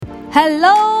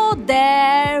Hello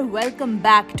there, welcome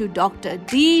back to Dr.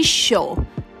 D's show.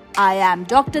 I am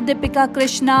Dr. Deepika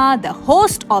Krishna, the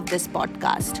host of this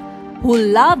podcast, who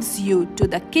loves you to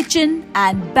the kitchen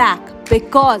and back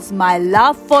because my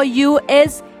love for you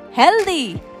is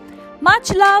healthy.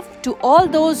 Much love to all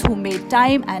those who made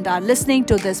time and are listening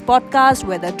to this podcast,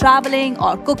 whether traveling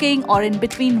or cooking or in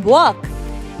between work.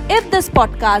 If this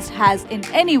podcast has in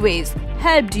any ways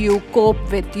helped you cope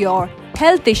with your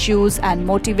health issues and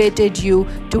motivated you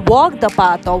to walk the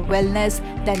path of wellness,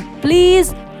 then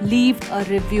please leave a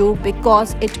review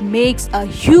because it makes a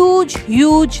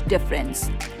huge difference.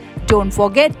 Don't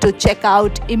forget to check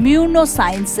out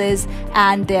Immunosciences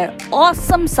and their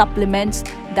awesome supplements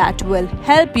that will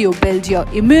help you build your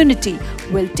immunity,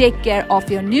 will take care of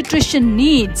your nutrition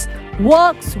needs,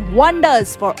 works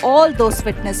wonders for all those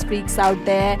fitness freaks out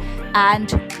there,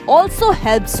 and also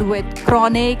helps with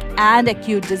chronic and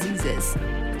acute diseases.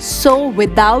 So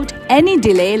without any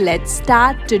delay, let's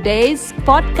start today's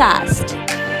podcast.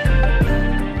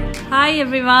 Hi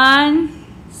everyone.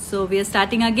 So we are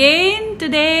starting again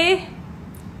today.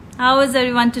 How is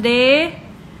everyone today?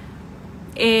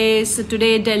 So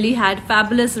today Delhi had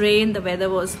fabulous rain. The weather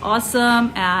was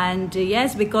awesome, and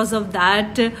yes, because of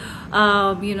that,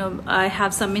 I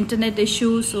have some internet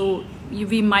issues, so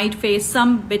we might face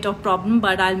some bit of problem,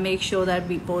 but I'll make sure that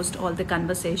we post all the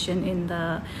conversation in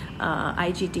the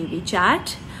IGTV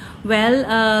chat.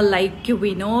 Well, like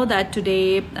we know that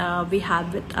today we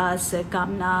have with us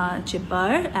Kamna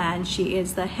Chhibber, and she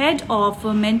is the head of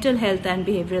mental health and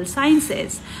behavioral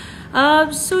sciences.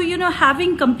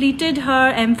 Having completed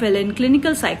her MPhil in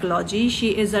clinical psychology,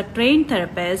 she is a trained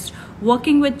therapist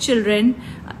working with children,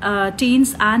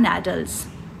 teens and adults.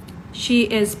 She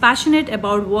is passionate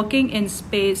about working in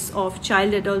space of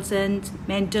child adolescent,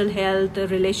 mental health,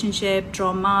 relationship,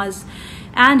 traumas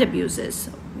and abuses.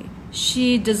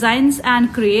 She designs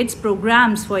and creates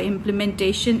programs for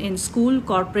implementation in school,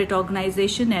 corporate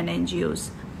organization and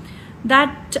NGOs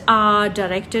that are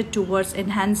directed towards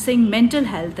enhancing mental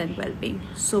health and well-being.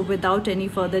 So without any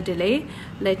further delay,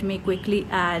 let me quickly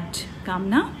add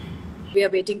Kamna. We are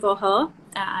waiting for her,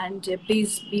 and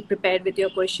please be prepared with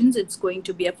your questions. It's going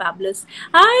to be a fabulous.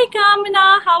 Hi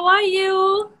Kamna, how are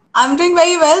you? I'm doing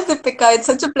very well, Deepika. It's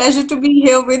such a pleasure to be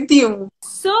here with you.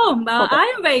 So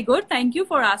I am very good. Thank you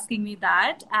for asking me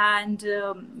that, and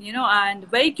and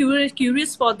very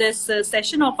curious for this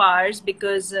session of ours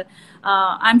because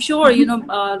I'm sure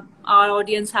our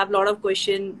audience have a lot of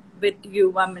questions with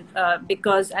you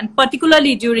because, and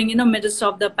particularly during midst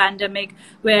of the pandemic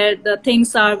where the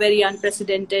things are very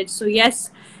unprecedented. So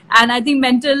yes. And I think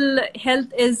mental health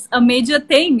is a major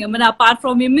thing. I mean, apart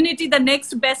from immunity, the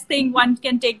next best thing one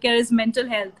can take care is mental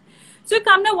health. So,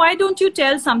 Kamna, why don't you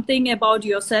tell something about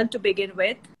yourself to begin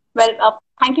with? Well,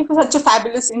 thank you for such a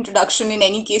fabulous introduction in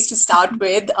any case to start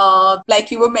with.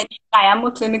 Like you were mentioning, I am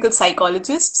a clinical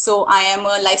psychologist. So I am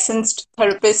a licensed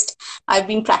therapist. I've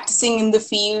been practicing in the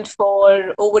field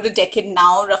for over a decade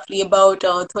now, roughly about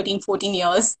 13, 14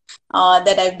 years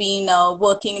that I've been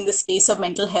working in the space of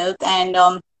mental health. And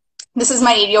this is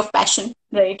my area of passion,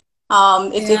 right?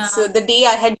 It's the day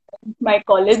I had my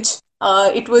college.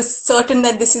 It was certain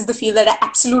that this is the field that I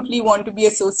absolutely want to be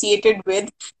associated with.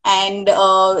 And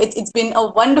it's been a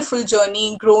wonderful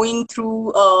journey growing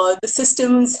through the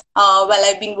systems while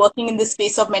I've been working in the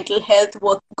space of mental health,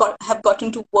 have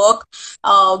gotten to work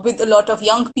with a lot of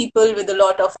young people, with a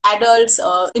lot of adults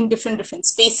in different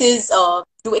spaces,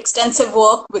 do extensive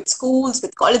work with schools,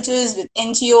 with colleges, with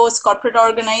NGOs, corporate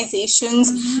organizations.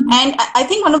 And I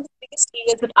think one of the biggest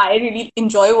areas that I really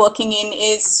enjoy working in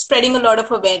is spreading a lot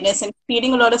of awareness and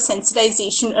creating a lot of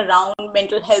sensitization around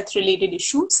mental health related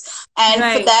issues. And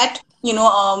for that, we end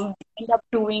up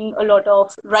doing a lot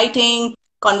of writing,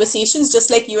 conversations,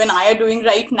 just like you and I are doing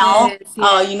right now,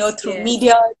 through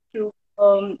media, through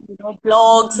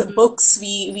blogs, books.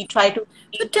 We try to.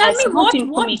 So tell me,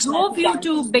 what drove you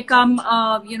to become,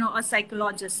 a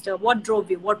psychologist? What drove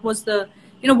you? What was the,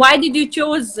 why did you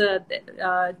choose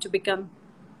to become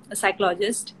a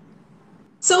psychologist?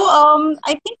 So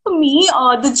I think for me,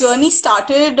 the journey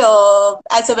started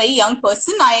as a very young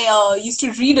person. I used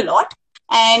to read a lot,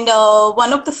 and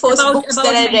one of the first books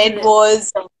that I read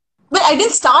was. Well, I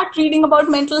didn't start reading about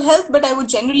mental health, but I would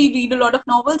generally read a lot of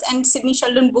novels, and Sidney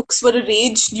Sheldon books were a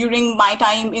rage during my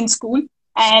time in school.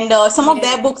 And some of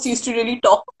their books used to really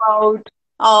talk about,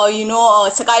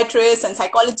 psychiatrists and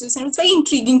psychologists, and it's a very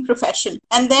intriguing profession.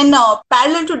 And then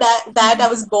parallel to that, I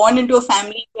was born into a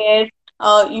family where,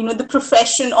 the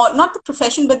profession, or not the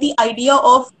profession, but the idea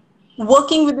of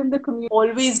working within the community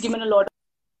always given a lot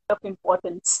of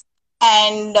importance.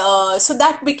 And so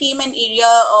that became an area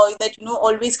that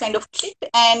always kind of clicked.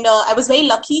 And I was very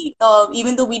lucky,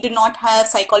 even though we did not have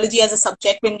psychology as a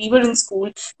subject when we were in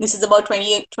school. This is about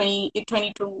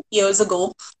 22 years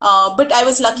ago. But I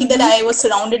was lucky that I was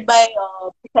surrounded by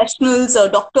professionals,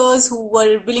 doctors who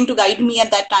were willing to guide me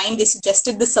at that time. They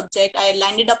suggested this subject. I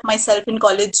landed up myself in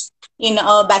college in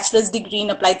a bachelor's degree in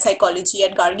applied psychology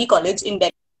at Gargi College in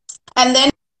Delhi. And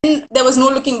then there was no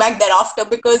looking back thereafter,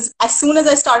 because as soon as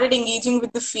I started engaging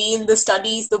with the field, the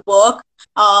studies, the work,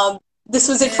 this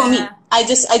was it for me. I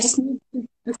just knew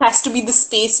this has to be the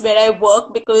space where I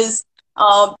work, because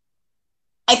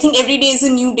I think every day is a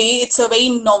new day. It's a very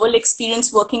novel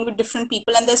experience working with different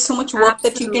people, and there's so much work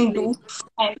that you can do,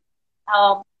 and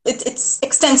it's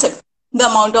extensive, the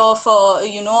amount of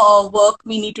work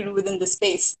we need to do within this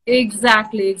space.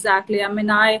 Exactly. I mean,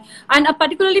 and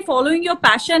particularly following your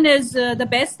passion is the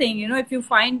best thing. If you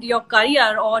find your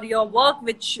career or your work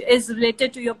which is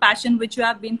related to your passion, which you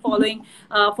have been following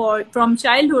from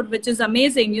childhood, which is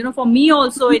amazing. For me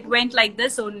also it went like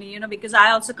this only. Because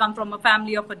I also come from a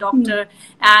family of a doctor,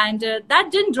 and that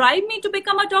didn't drive me to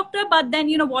become a doctor. But then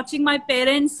watching my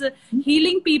parents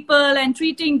healing people and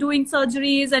treating, doing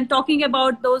surgeries, and talking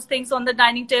about those things on the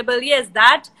dining table, yes,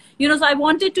 that so I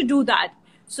wanted to do that.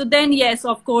 So then, yes,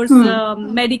 of course,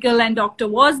 medical and doctor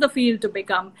was the field to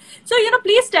become. So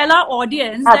please tell our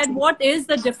audience that what is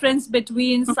the difference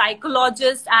between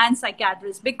psychologist and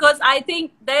psychiatrist, because I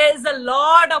think there is a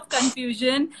lot of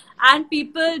confusion and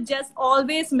people just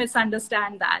always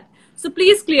misunderstand that. So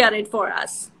please clear it for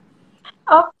us.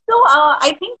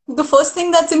 I think the first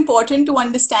thing that's important to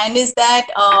understand is that,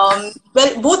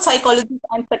 both psychologists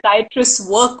and psychiatrists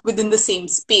work within the same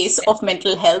space of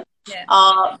mental health.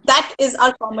 That is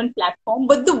our common platform,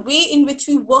 but the way in which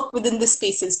we work within this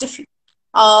space is different.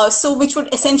 Which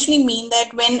would essentially mean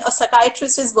that when a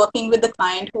psychiatrist is working with a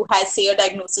client who has, say, a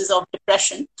diagnosis of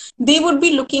depression, they would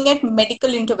be looking at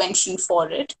medical intervention for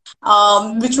it,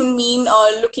 which would mean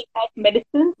looking at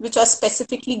medicines which are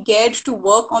specifically geared to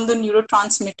work on the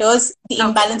neurotransmitters, the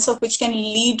imbalance of which can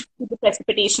lead to the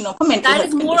precipitation of a mental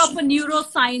health condition. That is more of a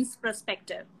neuroscience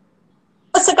perspective.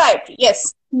 A psychiatry,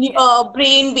 yes.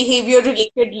 Brain behavior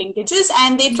related linkages,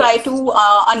 and they try to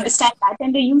understand that,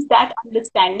 and they use that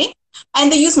understanding,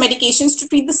 and they use medications to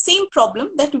treat the same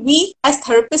problem that we as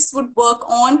therapists would work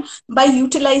on by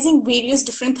utilizing various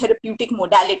different therapeutic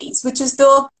modalities, which is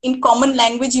in common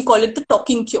language, you call it the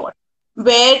talking cure,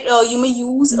 where you may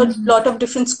use a lot of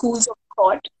different schools of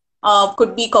thought.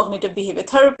 Could be cognitive behavior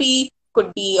therapy,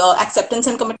 could be acceptance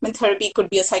and commitment therapy, could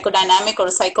be a psychodynamic or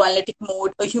a psychoanalytic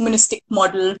mode, a humanistic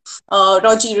model,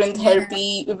 Rogerian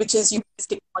therapy, which is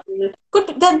humanistic model.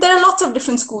 There are lots of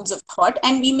different schools of thought,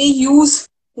 and we may use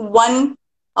one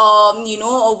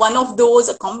of those,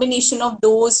 a combination of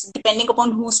those, depending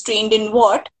upon who's trained in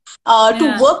what,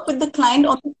 to work with the client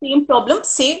on the same problem,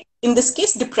 say in this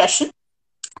case depression,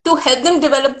 to help them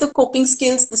develop the coping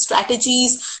skills, the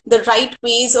strategies, the right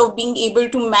ways of being able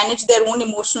to manage their own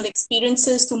emotional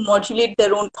experiences, to modulate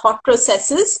their own thought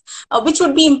processes, which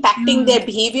would be impacting their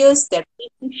behaviors, their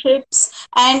relationships.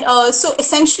 And so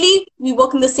essentially, we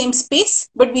work in the same space,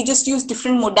 but we just use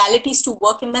different modalities to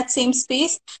work in that same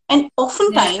space. And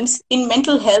oftentimes, in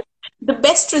mental health, the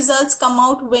best results come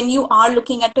out when you are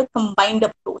looking at a combined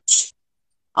approach.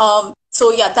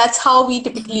 That's how we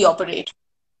typically operate.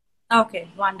 Okay,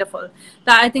 wonderful.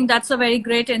 I think that's a very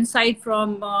great insight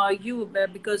from you,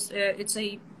 because it's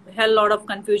a hell lot of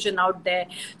confusion out there.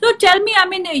 So tell me, I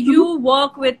mean, you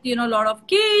work with, a lot of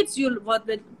kids, you work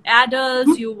with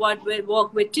adults, you work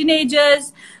with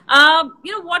teenagers.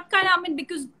 What kind of,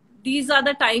 because these are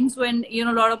the times when, a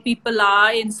lot of people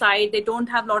are inside, they don't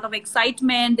have a lot of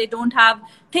excitement, they don't have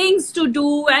things to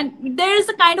do. And there is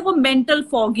a kind of a mental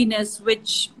fogginess,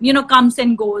 which, comes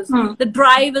and goes. The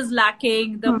drive is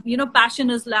lacking, the,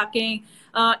 passion is lacking.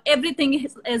 Everything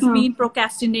has been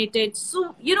procrastinated.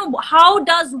 So, how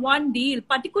does one deal,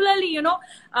 particularly,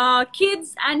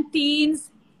 kids and teens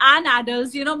and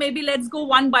adults, maybe let's go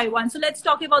one by one. So let's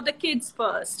talk about the kids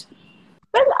first.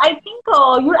 Well, I think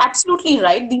you're absolutely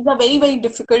right. These are very, very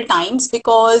difficult times,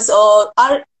 because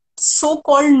our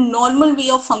so-called normal way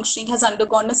of functioning has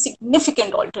undergone a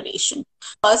significant alteration.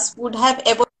 Us would have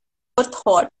ever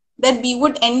thought that we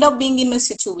would end up being in a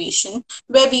situation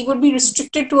where we would be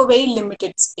restricted to a very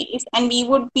limited space, and we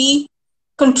would be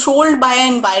controlled by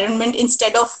an environment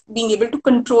instead of being able to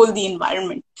control the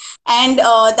environment. And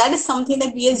that is something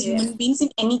that we as human beings in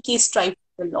any case strive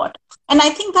a lot. And I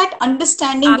think that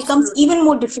understanding becomes even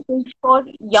more difficult for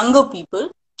younger people,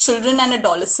 children and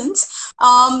adolescents,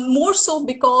 more so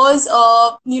because,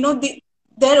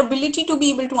 their ability to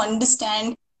be able to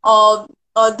understand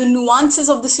the nuances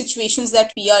of the situations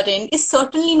that we are in is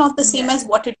certainly not the same as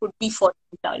what it would be for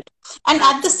an adult. And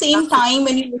at the same time,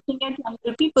 when you're looking at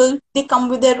younger people, they come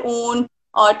with their own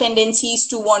tendencies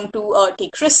to want to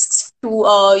take risks, to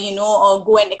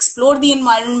go and explore the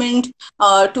environment,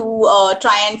 to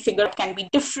try and figure out can be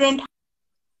different,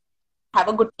 have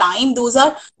a good time. Those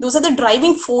are the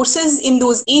driving forces in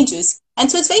those ages,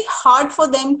 and so it's very hard for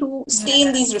them to stay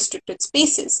in these restricted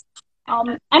spaces.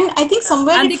 And I think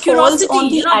somewhere and it the falls curiosity, on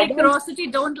the the adult. curiosity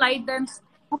don't light them.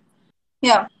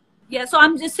 Yeah. Yeah, so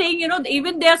I'm just saying,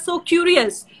 even they're so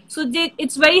curious, so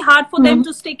it's very hard for them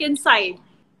to stick inside.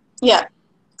 Yeah,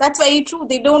 that's very true.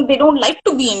 They don't like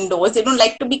to be indoors. They don't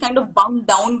like to be kind of bound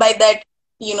down by that,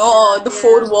 the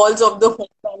four walls of the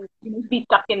home, and be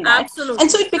stuck in that. And so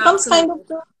Absolutely, it becomes kind of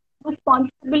absolutely. the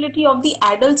responsibility of the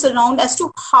adults around as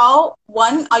to how,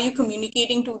 one, are you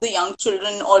communicating to the young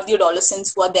children or the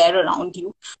adolescents who are there around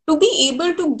you, to be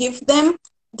able to give them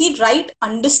the right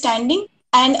understanding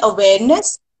and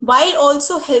awareness, while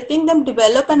also helping them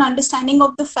develop an understanding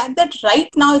of the fact that right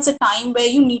now is a time where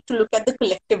you need to look at the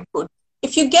collective good.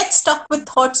 If you get stuck with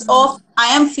thoughts of, I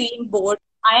am feeling bored,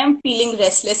 I am feeling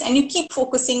restless, and you keep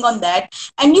focusing on that,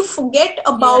 and you forget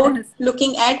about Yes.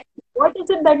 looking at what is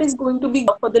it that is going to be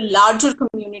for the larger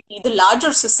community, the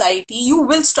larger society, you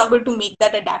will struggle to make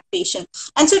that adaptation.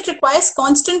 And so it requires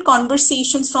constant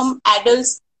conversations from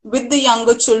adults with the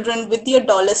younger children, with the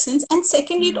adolescents. And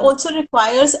secondly, it also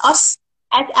requires us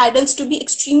as adults to be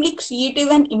extremely creative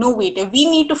and innovative. We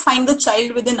need to find the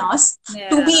child within us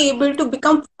to be able to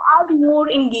become far more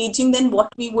engaging than what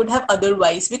we would have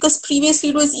otherwise. Because previously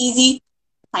it was easy,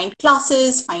 find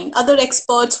classes, find other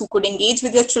experts who could engage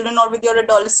with your children or with your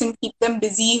adolescent, keep them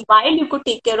busy while you could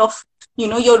take care of,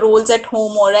 your roles at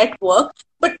home or at work.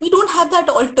 But we don't have that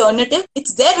alternative.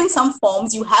 It's there in some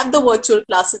forms. You have the virtual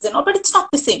classes and all, but it's not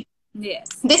the same. Yes.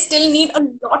 They still need a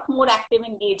lot more active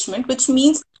engagement, which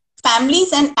means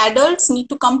families and adults need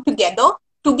to come together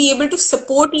to be able to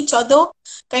support each other,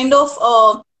 kind of,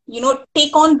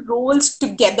 take on roles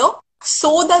together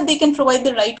so that they can provide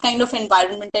the right kind of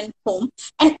environment and home.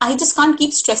 And I just can't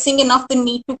keep stressing enough the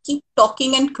need to keep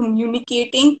talking and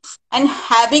communicating and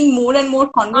having more and more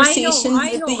conversations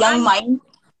with the young mind.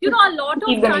 A lot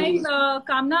of time,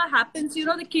 Kamna, happens,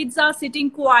 the kids are sitting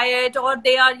quiet, or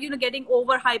they are, getting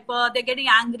over hyper, they're getting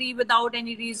angry without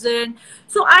any reason.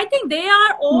 So I think they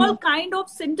are all kind of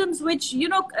symptoms which,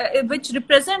 which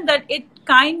represent that it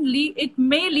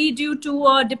may lead you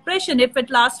to depression if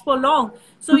it lasts for long.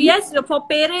 So yes, for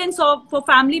parents or for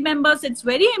family members, it's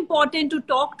very important to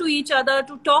talk to each other,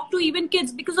 to talk to even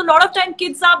kids, because a lot of time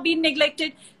kids are being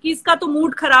neglected. कि इसका तो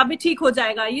mood खराब है, ठीक हो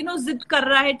जाएगा, जिद कर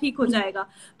रहा है, ठीक हो जाएगा.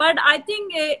 But I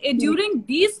think during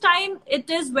these time, it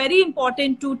is very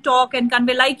important to talk and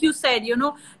convey, like you said,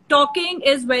 talking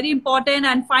is very important,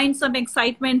 and find some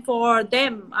excitement for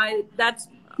them. That's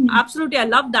absolutely, I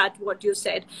love that what you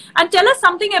said. And tell us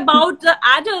something about the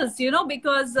adults,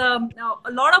 because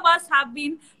a lot of us have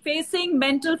been facing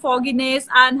mental fogginess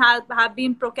and have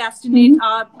been procrastinate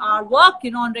our work,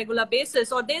 on regular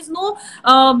basis, or there's no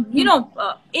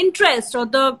interest, or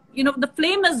the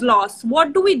flame is lost.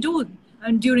 What do we do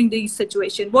during these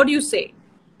situations? What do you say?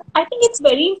 I think it's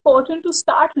very important to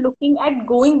start looking at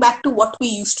going back to what we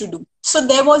used to do. So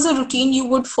there was a routine you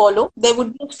would follow. There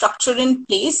would be a structure in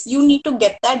place. You need to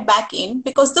get that back in,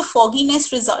 because the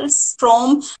fogginess results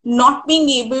from not being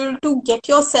able to get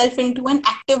yourself into an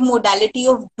active modality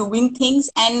of doing things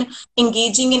and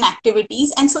engaging in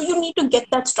activities. And so you need to get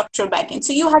that structure back in.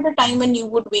 So you had a time when you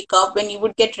would wake up, when you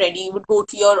would get ready, you would go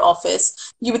to your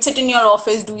office, you would sit in your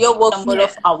office, do your work number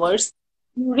of hours.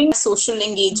 During social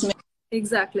engagement,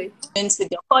 exactly, with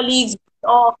your colleagues,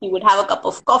 off, you would have a cup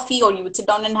of coffee, or you would sit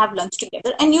down and have lunch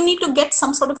together. And you need to get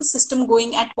some sort of a system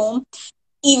going at home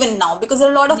even now, because there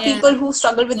are a lot of people who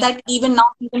struggle with that even now,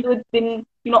 even though it's been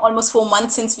almost 4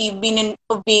 months since we've been in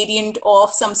a variant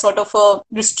of some sort of a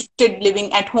restricted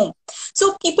living at home.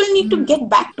 So people need to get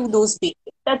back to those basics.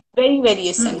 That's very, very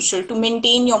essential to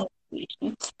maintain your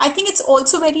motivation. I think it's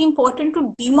also very important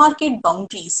to demarcate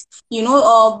boundaries,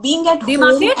 being at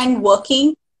home and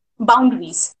working,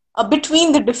 boundaries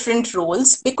between the different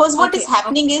roles, because what is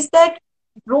happening is that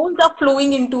roles are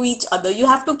flowing into each other. You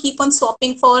have to keep on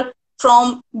swapping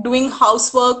from doing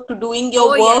housework to doing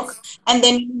your work, and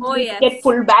then you get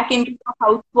pulled back into the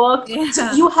housework.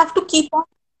 So you have to keep on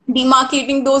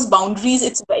demarcating those boundaries.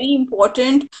 It's very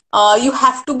important. You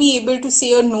have to be able to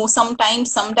say a no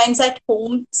sometimes at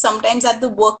home, sometimes at the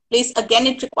workplace. Again,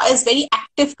 it requires very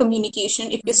active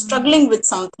communication. If you're struggling with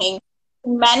something,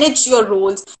 manage your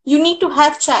roles, you need to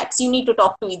have chats. You need to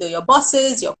talk to either your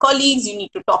bosses, your colleagues, you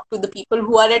need to talk to the people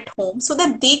who are at home so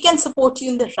that they can support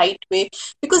you in the right way,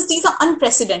 because these are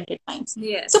unprecedented times.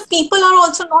 So Yes. people are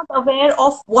also not aware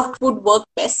of what would work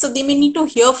best. So they may need to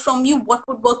hear from you what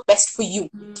would work best for you.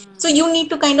 So you need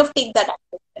to kind of take that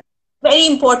action. Very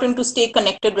important to stay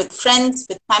connected with friends,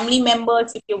 with family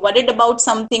members. If you're worried about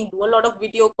something, do a lot of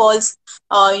video calls.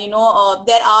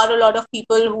 There are a lot of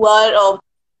people who are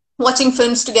watching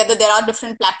films together. There are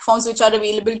different platforms which are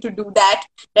available to do that,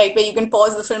 right? Where you can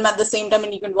pause the film at the same time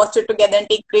and you can watch it together and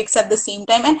take breaks at the same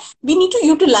time. And we need to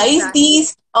utilize Exactly.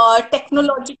 these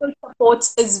technological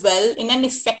supports as well in an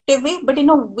effective way, but in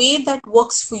a way that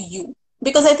works for you.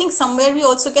 Because I think somewhere we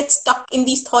also get stuck in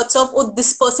these thoughts of, oh,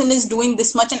 this person is doing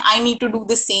this much and I need to do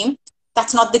the same.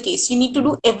 That's not the case. You need to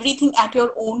do everything at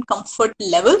your own comfort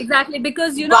level Exactly,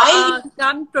 because while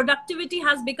productivity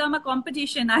has become a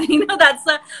competition. I that's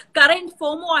a current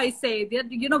FOMO. I say that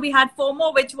we had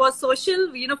FOMO, which was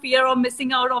social, fear of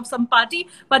missing out on some party,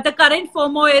 but the current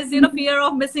FOMO is fear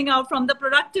of missing out from the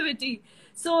productivity.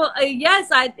 So yes,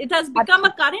 it has become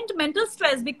a current mental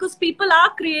stress because people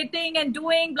are creating and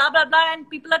doing blah blah blah, and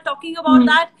people are talking about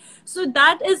that. So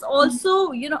that is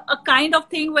also a kind of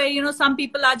thing where some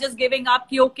people are just giving up.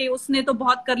 Ki, okay, usne to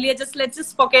bahut kar liya, let's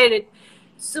just forget it.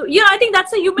 So I think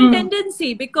that's a human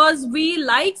tendency, because we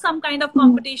like some kind of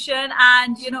competition,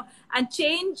 and and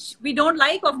change we don't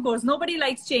like. Of course, nobody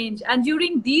likes change, and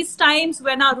during these times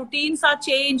when our routines are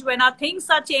changed, when our things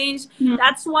are changed,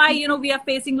 that's why we are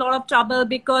facing a lot of trouble,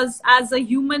 because as a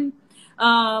human,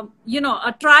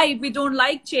 a tribe, we don't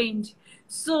like change.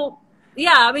 So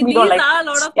yeah, I mean, we don't these like are a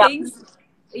lot it. of Yeah. things.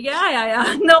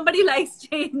 Yeah. Nobody likes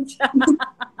change.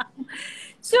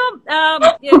 So,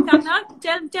 yeah, Kamna,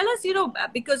 tell us,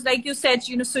 because like you said,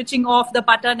 switching off the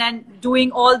button and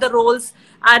doing all the roles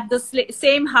at the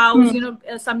same house,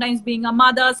 sometimes being a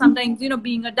mother, sometimes,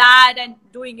 being a dad and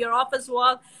doing your office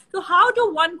work. So how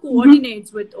do one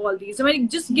coordinates with all these? I mean,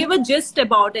 just give a gist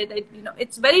about it.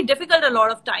 It's very difficult a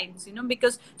lot of times,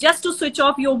 because just to switch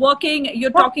off, you're working,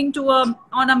 you're talking to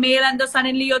on a mail, and then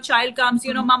suddenly your child comes,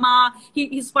 mama,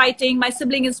 he's fighting, my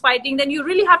sibling is fighting. Then you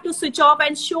really have to switch off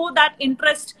and show that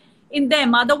interest in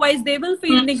them. Otherwise, they will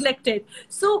feel neglected.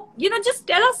 So, just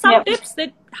tell us some Yeah. tips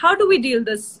that how do we deal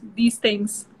these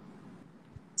things?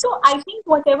 So I think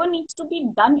whatever needs to be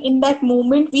done in that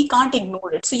moment, we can't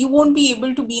ignore it. So you won't be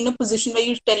able to be in a position where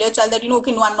you tell your child that,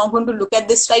 okay, no, I'm not going to look at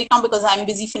this right now because I'm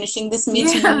busy finishing this meal.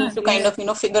 So you Yeah, need to kind yes,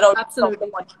 of, figure out the problem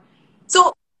absolutely. on it.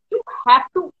 So you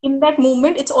have to, in that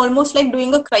moment, it's almost like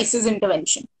doing a crisis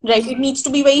intervention, right? It needs to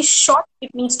be very short.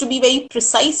 It needs to be very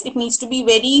precise. It needs to be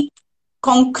very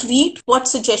concrete what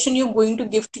suggestion you're going to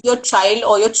give to your child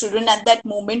or your children at that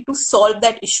moment to solve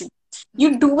that issue.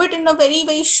 You do it in a very,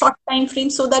 very short time frame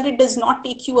so that it does not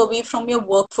take you away from your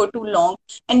work for too long,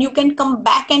 and you can come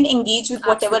back and engage with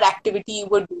whatever Absolutely. activity you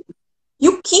were doing.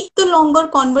 You keep the longer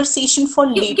conversation for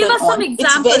Give later us some on. It's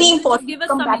examples. very Just important give to us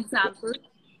come some back to it. examples.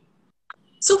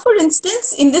 So, for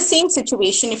instance, in the same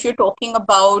situation, if you're talking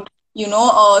about,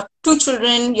 two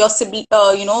children, your sibling,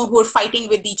 who are fighting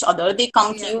with each other, they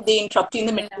come to Yes. you, they interrupt you in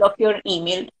the Yeah. middle of your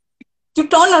email. You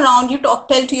turn around, you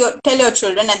tell your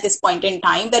children at this point in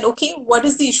time that, okay, what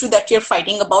is the issue that you're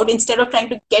fighting about? Instead of trying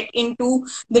to get into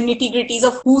the nitty gritties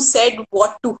of who said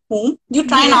what to whom, you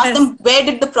try and ask Yes. them, where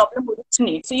did the problem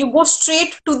originate? So you go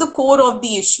straight to the core of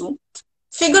the issue,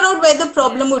 figure out where the Yeah.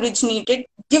 problem originated,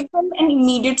 give them an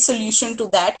immediate solution to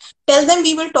that, tell them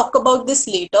we will talk about this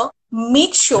later.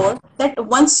 Make sure that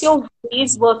once your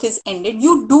day's work is ended,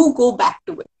 you do go back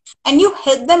to it and you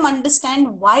help them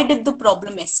understand why did the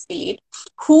problem escalate,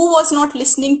 who was not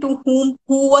listening to whom,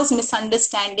 who was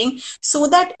misunderstanding, so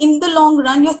that in the long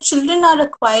run your children are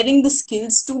acquiring the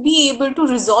skills to be able to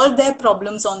resolve their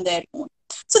problems on their own.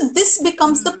 So this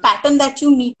becomes the pattern that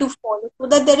you need to follow so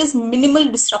that there is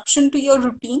minimal disruption to your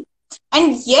routine.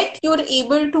 And yet you're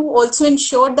able to also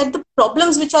ensure that the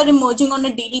problems which are emerging on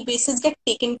a daily basis get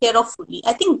taken care of fully.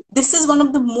 I think this is one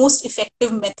of the most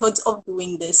effective methods of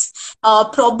doing this,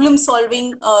 problem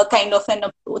solving kind of an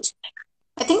approach.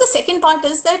 I think the second part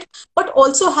is that what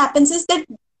also happens is that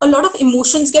a lot of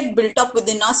emotions get built up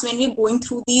within us when we're going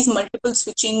through these multiple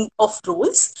switching of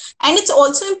roles. And it's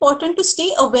also important to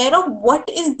stay aware of what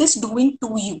is this doing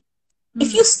to you.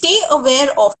 If you stay aware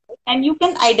of it and you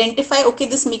can identify, okay,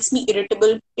 this makes me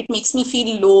irritable, it makes me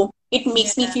feel low, it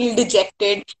makes me Yeah. feel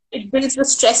dejected, it builds the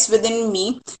stress within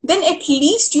me, then at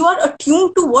least you are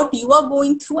attuned to what you are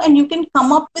going through and you can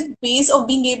come up with ways of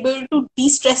being able to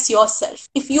de-stress yourself.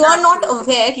 If you are not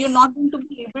Absolutely. aware, you're not going to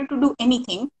be able to do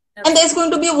anything. And there's Absolutely.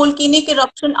 going to be a volcanic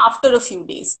eruption after a few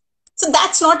days. So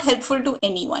that's not helpful to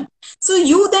anyone. So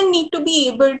you then need to be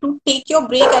able to take your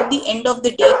break at the end of the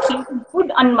day, create a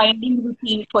good unwinding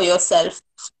routine for yourself.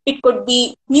 It could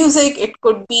be music, it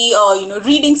could be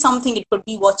reading something, it could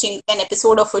be watching an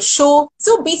episode of a show.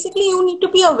 So basically, you need to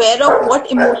be aware of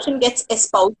what emotion gets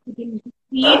espoused.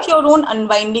 Create your own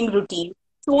unwinding routine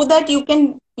so that you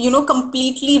can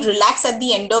completely relax at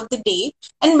the end of the day,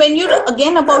 and when you're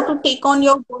again about to take on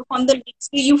your work on the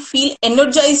next day, you feel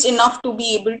energized enough to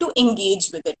be able to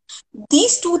engage with it.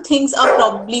 These two things are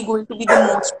probably going to be the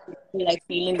most critical, I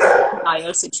feel, in this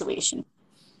entire situation.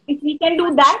 If we can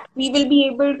do that, we will be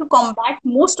able to combat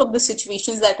most of the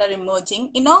situations that are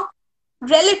emerging in a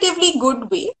relatively good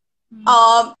way.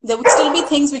 There would still be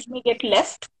things which may get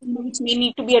left, which may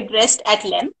need to be addressed at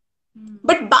length,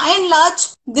 but by and large,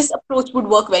 this approach would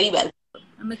work very well.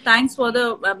 I mean, thanks for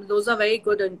the those are very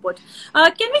good input.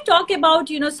 Can we talk about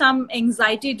some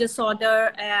anxiety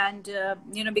disorder and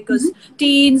because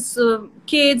teens,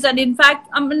 kids, and in fact,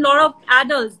 a lot of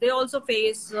adults, they also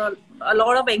face a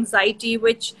lot of anxiety,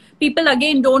 which people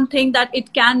again don't think that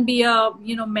it can be a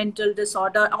mental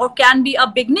disorder or can be a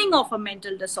beginning of a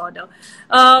mental disorder.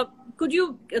 Could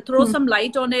you throw some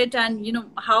light on it, and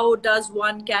how does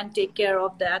one can take care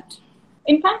of that?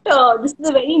 In fact, this is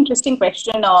a very interesting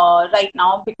question right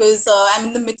now, because I'm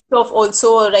in the midst of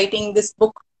also writing this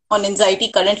book on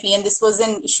anxiety currently, and this was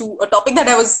an issue, a topic that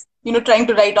I was, trying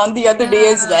to write on the other day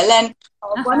as well. And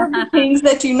one of the things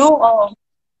that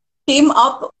came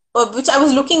up, which I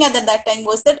was looking at that time,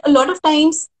 was that a lot of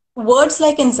times words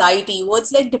like anxiety,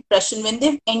 words like depression, when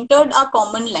they've entered our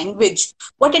common language,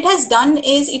 what it has done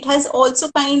is it has also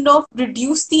kind of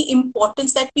reduced the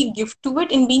importance that we give to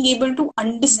it in being able to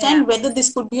understand whether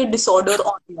this could be a disorder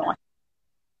or not.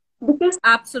 Because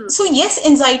absolutely. So yes,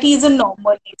 anxiety is a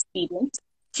normal experience.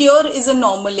 Fear is a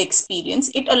normal experience.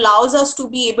 It allows us to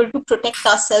be able to protect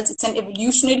ourselves. It's an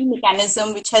evolutionary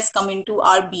mechanism which has come into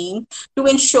our being to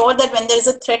ensure that when there is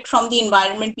a threat from the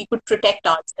environment, we could protect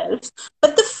ourselves.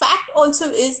 But the fact also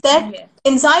is that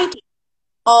anxiety,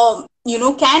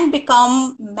 can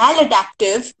become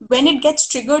maladaptive when it gets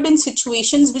triggered in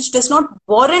situations which does not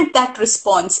warrant that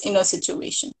response in a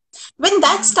situation. When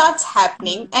that starts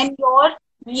happening and your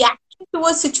reaction to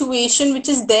a situation which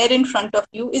is there in front of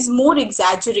you is more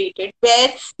exaggerated,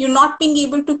 where you're not being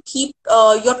able to keep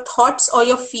your thoughts or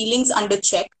your feelings under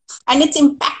check, and it's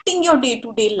impacting your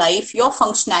day-to-day life, your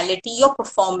functionality, your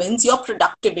performance, your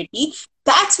productivity,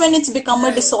 that's when it's become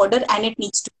a disorder and it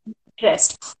needs to be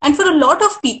addressed. And for a lot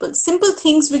of people, simple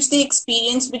things which they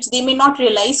experience, which they may not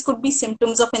realize could be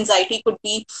symptoms of anxiety, could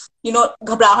be,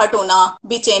 घबराहट होना,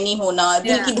 बेचैनी होना,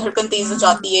 दिल की धड़कन तेज हो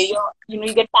जाती है,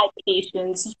 you get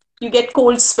palpitations, you get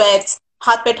cold sweats,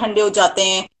 हाथ पे ठंडे हो जाते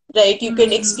हैं, right? You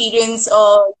can experience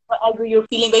you're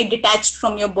feeling very detached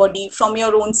from your body, from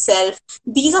your own self.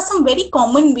 These are some very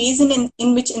common ways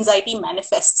in which anxiety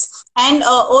manifests. And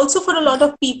also for a lot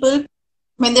of people,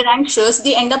 when they're anxious,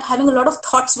 they end up having a lot of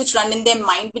thoughts which run in their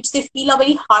mind, which they feel are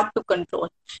very hard to control.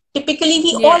 Typically,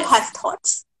 we all have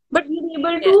thoughts, but we're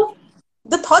able to,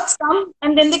 the thoughts come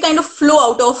and then they kind of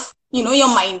flow out of, your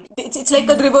mind. It's like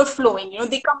a river flowing,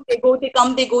 they come, they go, they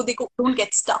come, they go, don't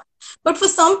get stuck. But for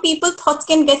some people, thoughts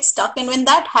can get stuck. And when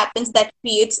that happens, that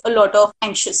creates a lot of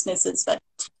anxiousness as well.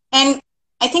 And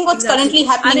I think what's currently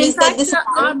happening is that this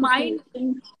our mind,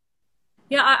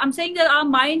 I'm saying that our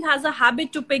mind has a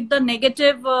habit to pick the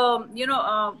negative,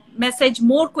 message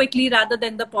more quickly rather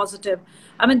than the positive.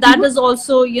 I mean, that is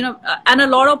also, and a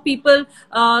lot of people,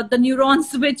 the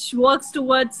neurons which works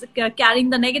towards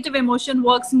carrying the negative emotion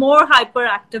works more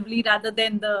hyperactively rather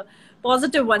than the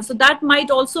positive one. So that might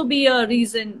also be a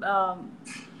reason.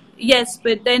 Yes,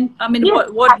 but then, I mean,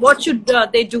 what should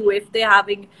they do if they're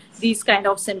having these kind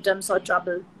of symptoms or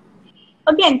trouble?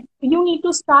 Again, you need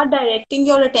to start directing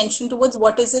your attention towards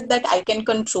what is it that I can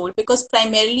control, because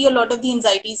primarily a lot of the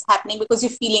anxiety is happening because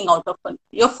you're feeling out of control.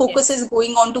 Your focus is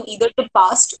going on to either the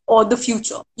past or the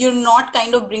future. You're not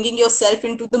kind of bringing yourself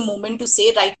into the moment to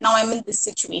say, right now I'm in this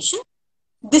situation.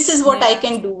 This is what I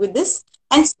can do with this.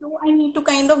 And so I need to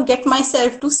kind of get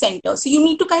myself to center. So you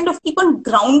need to kind of keep on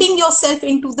grounding yourself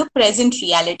into the present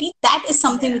reality. That is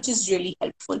something which is really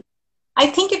helpful. I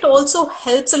think it also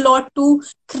helps a lot to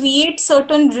create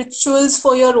certain rituals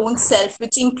for your own self,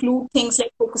 which include things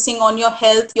like focusing on your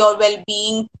health, your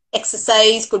well-being,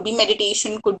 exercise, could be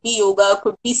meditation, could be yoga,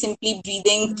 could be simply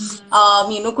breathing,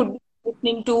 could be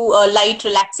listening to light,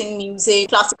 relaxing music,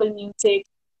 classical music,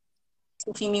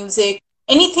 Sufi music,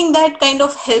 anything that kind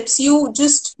of helps you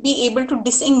just be able to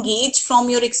disengage from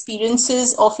your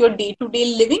experiences of your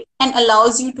day-to-day living and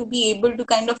allows you to be able to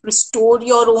kind of restore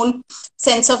your own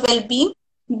sense of well-being.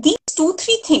 These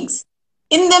 2-3 things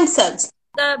in themselves.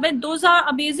 But those are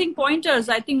amazing pointers.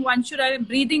 I think one should have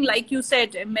breathing, like you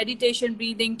said, meditation,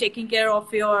 breathing, taking care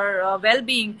of your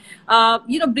well-being.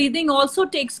 Breathing also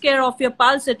takes care of your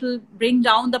pulse. It will bring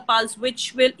down the pulse,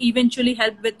 which will eventually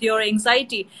help with your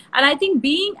anxiety. And I think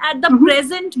being at the Mhm.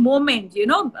 present moment,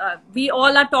 we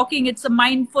all are talking. It's a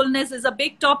mindfulness is a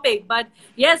big topic, but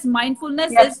yes,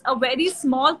 mindfulness Yes. is a very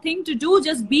small thing to do.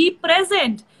 Just be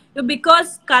present,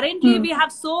 because currently Hmm. we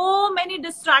have so many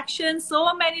distraction.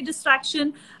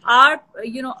 Our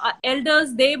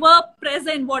elders, they were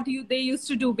present what they used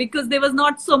to do, because there was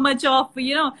not so much of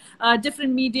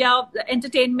different media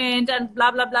entertainment and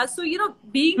blah blah blah. So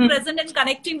being Hmm. present and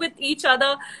connecting with each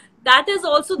other, that is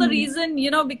also the Hmm. reason,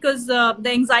 because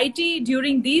the anxiety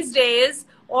during these days,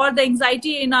 or the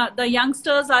anxiety in the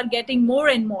youngsters are getting more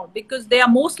and more, because they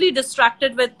are mostly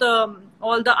distracted with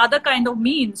all the other kind of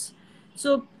means.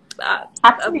 So well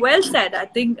Absolutely. said. I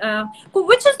think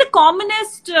which is the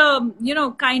commonest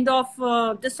kind of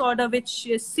disorder which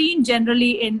is seen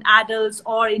generally in adults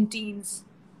or in teens?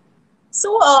 So,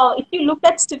 if you look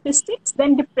at statistics,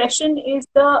 then depression is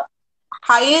the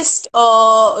highest,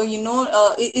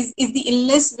 is the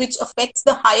illness which affects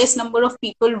the highest number of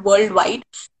people worldwide.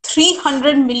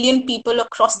 300 million people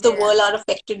across the Yeah. world are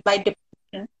affected by depression.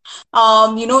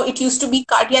 It used to be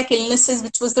cardiac illnesses,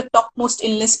 which was the topmost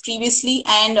illness previously,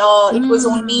 and it was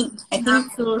only, I think,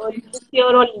 Absolutely. this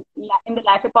year or in the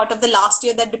latter part of the last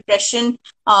year that depression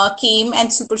came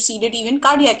and superseded even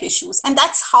cardiac issues. And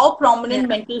that's how prominent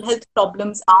Yeah. mental health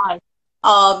problems are,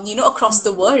 across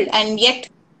the world. And yet,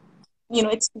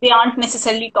 they aren't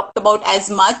necessarily talked about as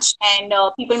much, and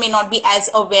people may not be as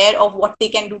aware of what they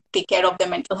can do to take care of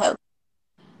their mental health.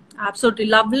 Absolutely.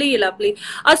 Lovely, lovely.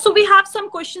 So we have some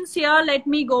questions here. Let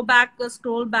me go back,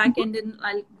 scroll back, Mhm. and then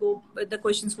I'll go with the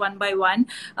questions one by one.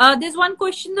 There's one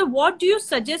question: what do you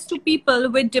suggest to people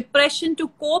with depression to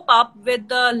cope up with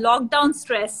the lockdown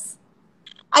stress?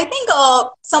 I think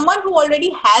someone who already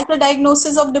has a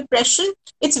diagnosis of depression,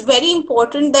 it's very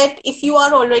important that if you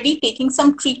are already taking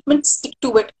some treatment, stick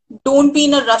to it. Don't be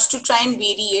in a rush to try and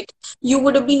vary it. You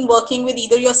would have been working with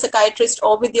either your psychiatrist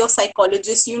or with your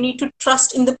psychologist. You need to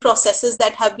trust in the processes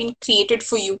that have been created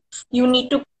for you. You need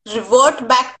to revert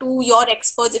back to your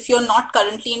experts if you're not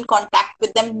currently in contact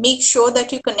with them. Make sure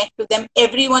that you connect with them.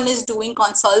 Everyone is doing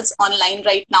consults online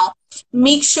right now.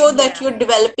 Make sure that Yeah. you're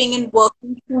developing and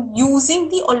working through using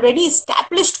the already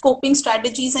established coping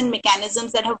strategies and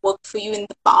mechanisms that have worked for you in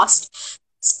the past.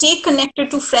 Stay connected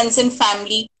to friends and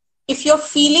family. If you're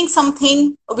feeling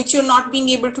something which you're not being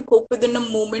able to cope with in a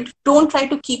moment, don't try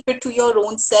to keep it to your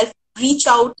own self. Reach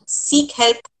out, seek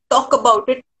help, talk about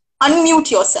it,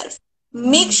 unmute yourself.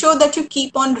 Make sure that you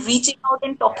keep on reaching out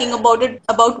and talking about it,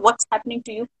 about what's happening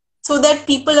to you, so that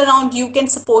people around you can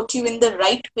support you in the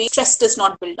right way. Stress does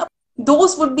not build up.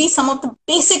 Those would be some of the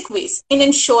basic ways in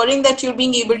ensuring that you're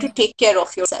being able to take care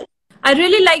of yourself. I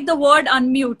really like the word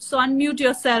unmute. So unmute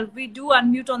yourself. We do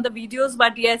unmute on the videos,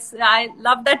 but yes, I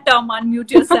love that term,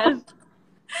 unmute yourself.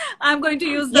 I'm going to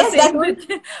use the Yes, that same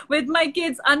was. with my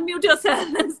kids. Unmute yourself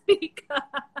and speak.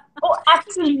 Oh,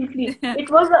 absolutely. It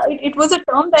was a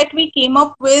term that we came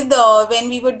up with when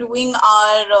we were doing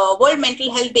our World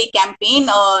Mental Health Day campaign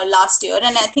last year,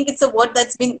 and I think it's a word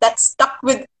that's stuck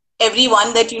with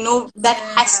everyone. That that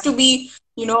has Yeah. to be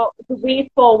the way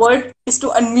forward is to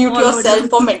unmute All yourself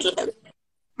for audience. mental health.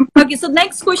 Okay, so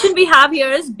next question we have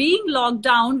here is, being locked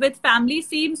down with family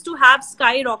seems to have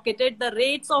skyrocketed the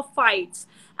rates of fights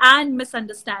and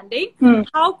misunderstanding. Hmm.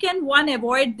 How can one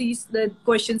avoid these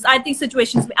questions? I think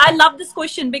situations. I love this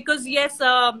question because yes,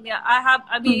 yeah, I have.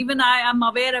 I mean, Hmm. even I am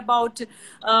aware about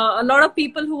a lot of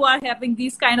people who are having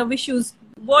these kind of issues.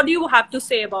 What do you have to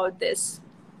say about this?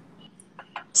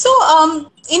 So,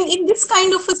 in this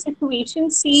kind of a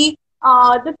situation, see,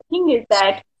 the thing is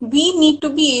that we need to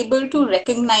be able to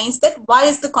recognize that why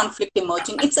is the conflict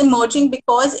emerging? It's emerging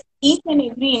because each and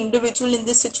every individual in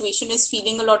this situation is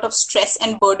feeling a lot of stress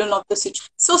and burden of the situation.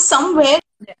 So, somewhere,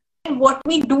 Yeah. what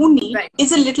we do need Right.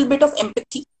 is a little bit of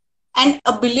empathy and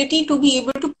ability to be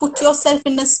able to put yourself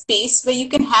in a space where you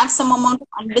can have some amount of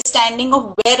understanding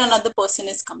of where another person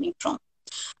is coming from.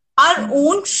 Our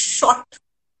own short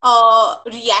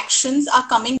reactions are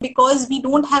coming because we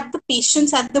don't have the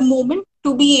patience at the moment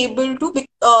to be able to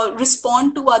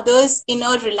respond to others in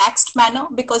a relaxed manner,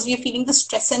 because we are feeling the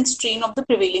stress and strain of the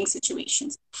prevailing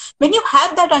situations. When you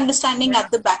have that understanding Yeah.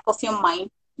 at the back of your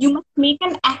mind, you must make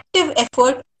an active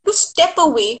effort to step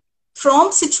away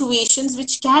from situations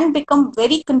which can become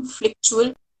very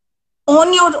conflictual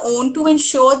on your own, to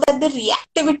ensure that the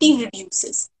reactivity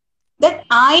reduces. That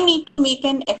I need to make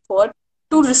an effort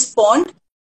to respond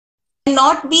and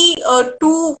not be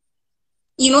too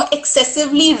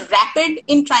excessively rapid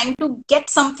in trying to get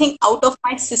something out of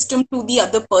my system to the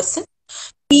other person,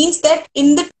 means that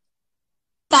in the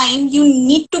time you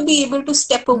need to be able to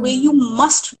step away. You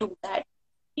must do that.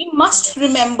 You must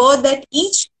remember that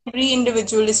every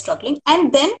individual is struggling,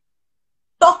 and then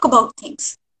talk about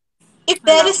things. If I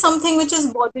there love is something which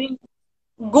is bothering,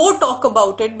 go talk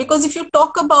about it, because if you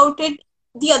talk about it,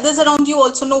 the others around you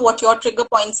also know what your trigger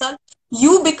points are.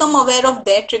 You become aware of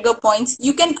their trigger points.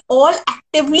 You can all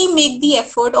actively make the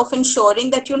effort of ensuring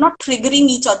that you're not triggering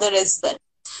each other as well.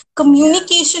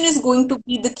 Communication is going to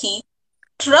be the key.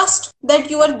 Trust that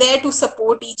you are there to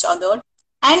support each other,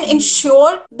 and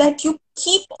ensure that you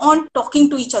keep on talking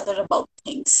to each other about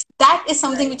things. That is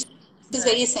something which is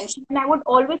very essential. And I would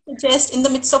always suggest, in the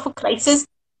midst of a crisis,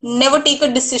 never take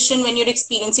a decision when you're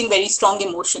experiencing very strong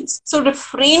emotions. So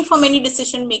refrain from any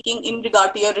decision making in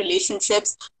regard to your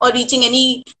relationships, or reaching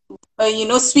any,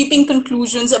 sweeping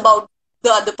conclusions about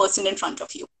the other person in front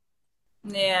of you.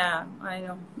 Yeah,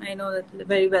 I know that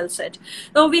very well said.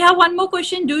 So we have one more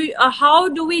question. How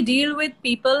do we deal with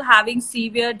people having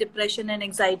severe depression and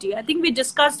anxiety? I think we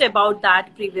discussed about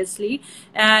that previously.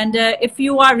 And if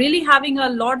you are really having a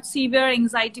lot severe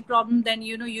anxiety problem, then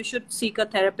you should seek a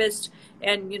therapist,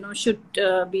 and should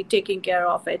be taking care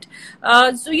of it.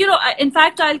 So in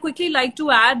fact, I'll quickly like to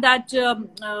add that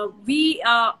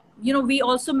we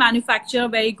also manufacture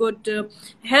very good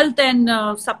health and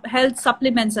health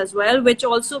supplements as well, which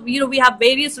also we have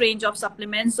various range of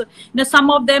supplements. So, some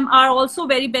of them are also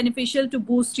very beneficial to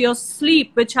boost your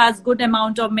sleep, which has good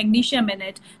amount of magnesium in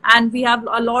it. And we have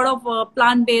a lot of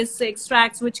plant-based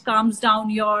extracts which calms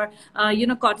down your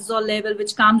cortisol level,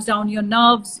 which calms down your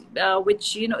nerves,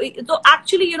 which so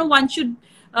actually one should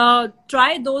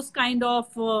try those kind of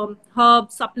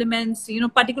herb supplements,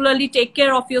 particularly take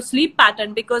care of your sleep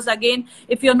pattern, because again,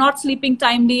 if you're not sleeping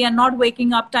timely and not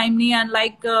waking up timely, and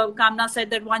like Kamna said,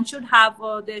 that one should have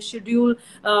their schedule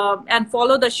and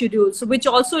follow the schedule, so which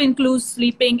also includes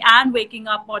sleeping and waking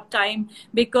up on time,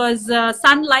 because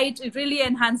sunlight, it really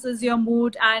enhances your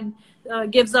mood and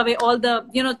gives away all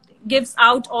the gives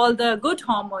out all the good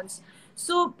hormones.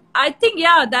 So I think,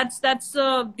 yeah, that's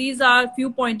these are a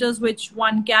few pointers which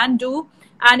one can do.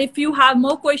 And if you have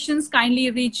more questions,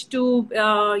 kindly reach to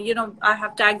I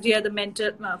have tagged here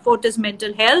the Fortis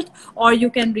Mental Health, or you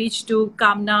can reach to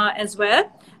Kamna as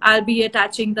well. I'll be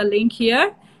attaching the link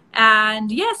here.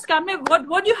 And yes, Kamna,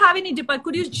 what do you have any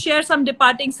could you share some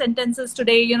departing sentences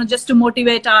today? Just to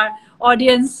motivate our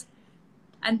audience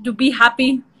and to be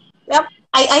happy. Yeah,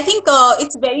 I think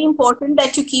it's very important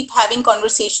that you keep having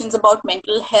conversations about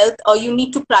mental health. You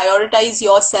need to prioritize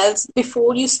yourselves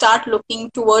before you start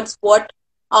looking towards what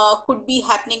could be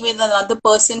happening with another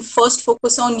person. First,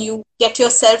 focus on you, get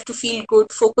yourself to feel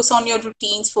good, focus on your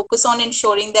routines, focus on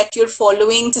ensuring that you're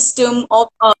following system of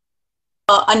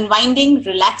unwinding,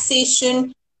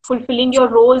 relaxation, fulfilling your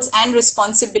roles and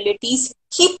responsibilities.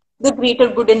 Keep the greater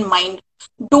good in mind.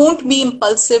 Don't be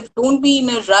impulsive. Don't be in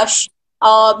a rush.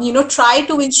 Try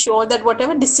to ensure that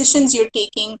whatever decisions you're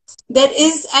taking, there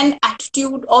is an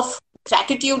attitude of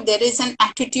gratitude. There is an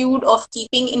attitude of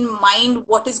keeping in mind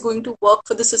what is going to work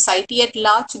for the society at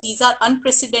large. These are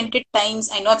unprecedented times.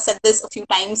 I know I've said this a few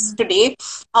times today,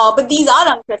 but these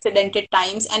are unprecedented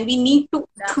times, and we need to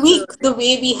tweak the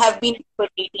way we have been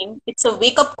operating. It's a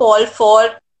wake-up call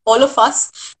for all of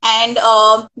us, and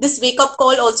this wake-up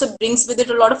call also brings with it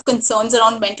a lot of concerns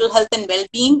around mental health and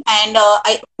well-being. And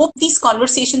I hope these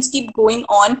conversations keep going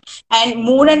on, and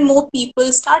more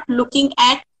people start looking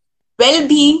at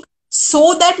well-being,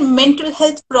 so that mental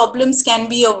health problems can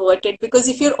be averted. Because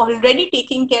if you're already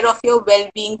taking care of your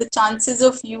well-being, the chances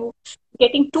of you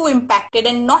getting too impacted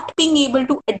and not being able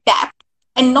to adapt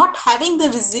and not having the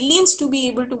resilience to be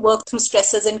able to work through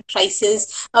stresses and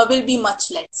crises will be much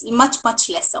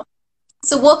lesser.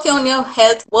 So work on your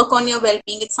health, work on your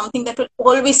well-being. It's something that will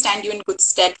always stand you in good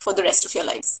stead for the rest of your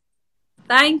lives.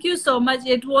 Thank you so much.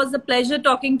 It was a pleasure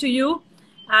talking to you.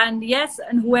 And yes,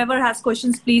 and whoever has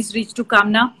questions, please reach to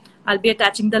Kamna. I'll be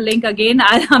attaching the link again.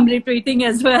 I'm repeating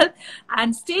as well.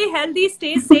 And stay healthy,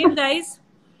 stay safe, guys.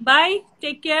 Bye.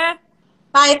 Take care.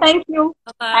 Bye. Thank you.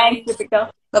 Bye. Thanks,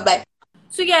 Deepika. Bye-bye.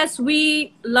 So yes,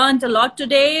 we learned a lot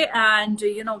today, and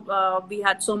we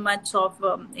had so much of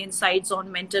insights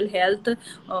on mental health.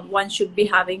 One should be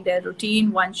having their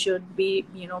routine. One should be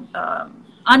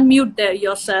unmute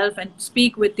yourself and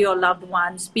speak with your loved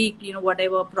ones. Speak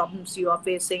whatever problems you are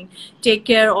facing. Take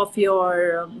care of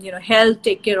your health.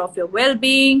 Take care of your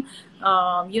well-being.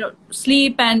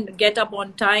 Sleep and get up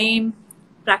on time.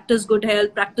 Practice good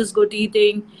health. Practice good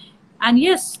eating, and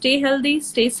yes, stay healthy.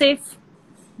 Stay safe.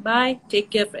 Bye.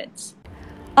 Take care, friends.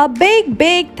 A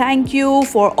big thank you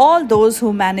for all those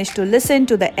who managed to listen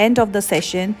to the end of the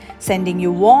session, sending you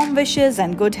warm wishes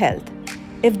and good health.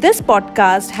 If this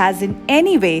podcast has in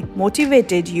any way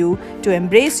motivated you to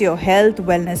embrace your health,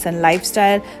 wellness, and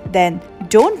lifestyle, then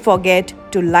don't forget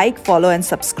to like, follow, and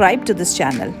subscribe to this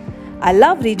channel. I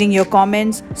love reading your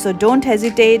comments, so don't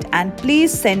hesitate and please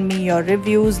send me your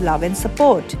reviews, love, and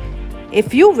support.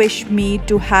 If you wish me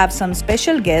to have some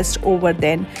special guests over,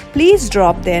 then please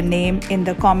drop their name in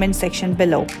the comment section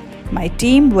below. My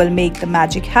team will make the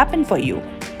magic happen for you.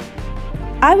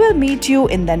 I will meet you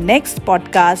in the next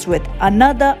podcast with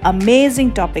another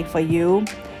amazing topic for you.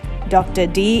 Dr.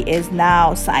 D is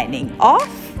now signing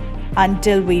off.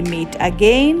 Until we meet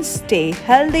again, stay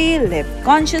healthy, live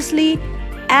consciously,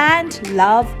 and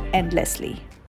love endlessly.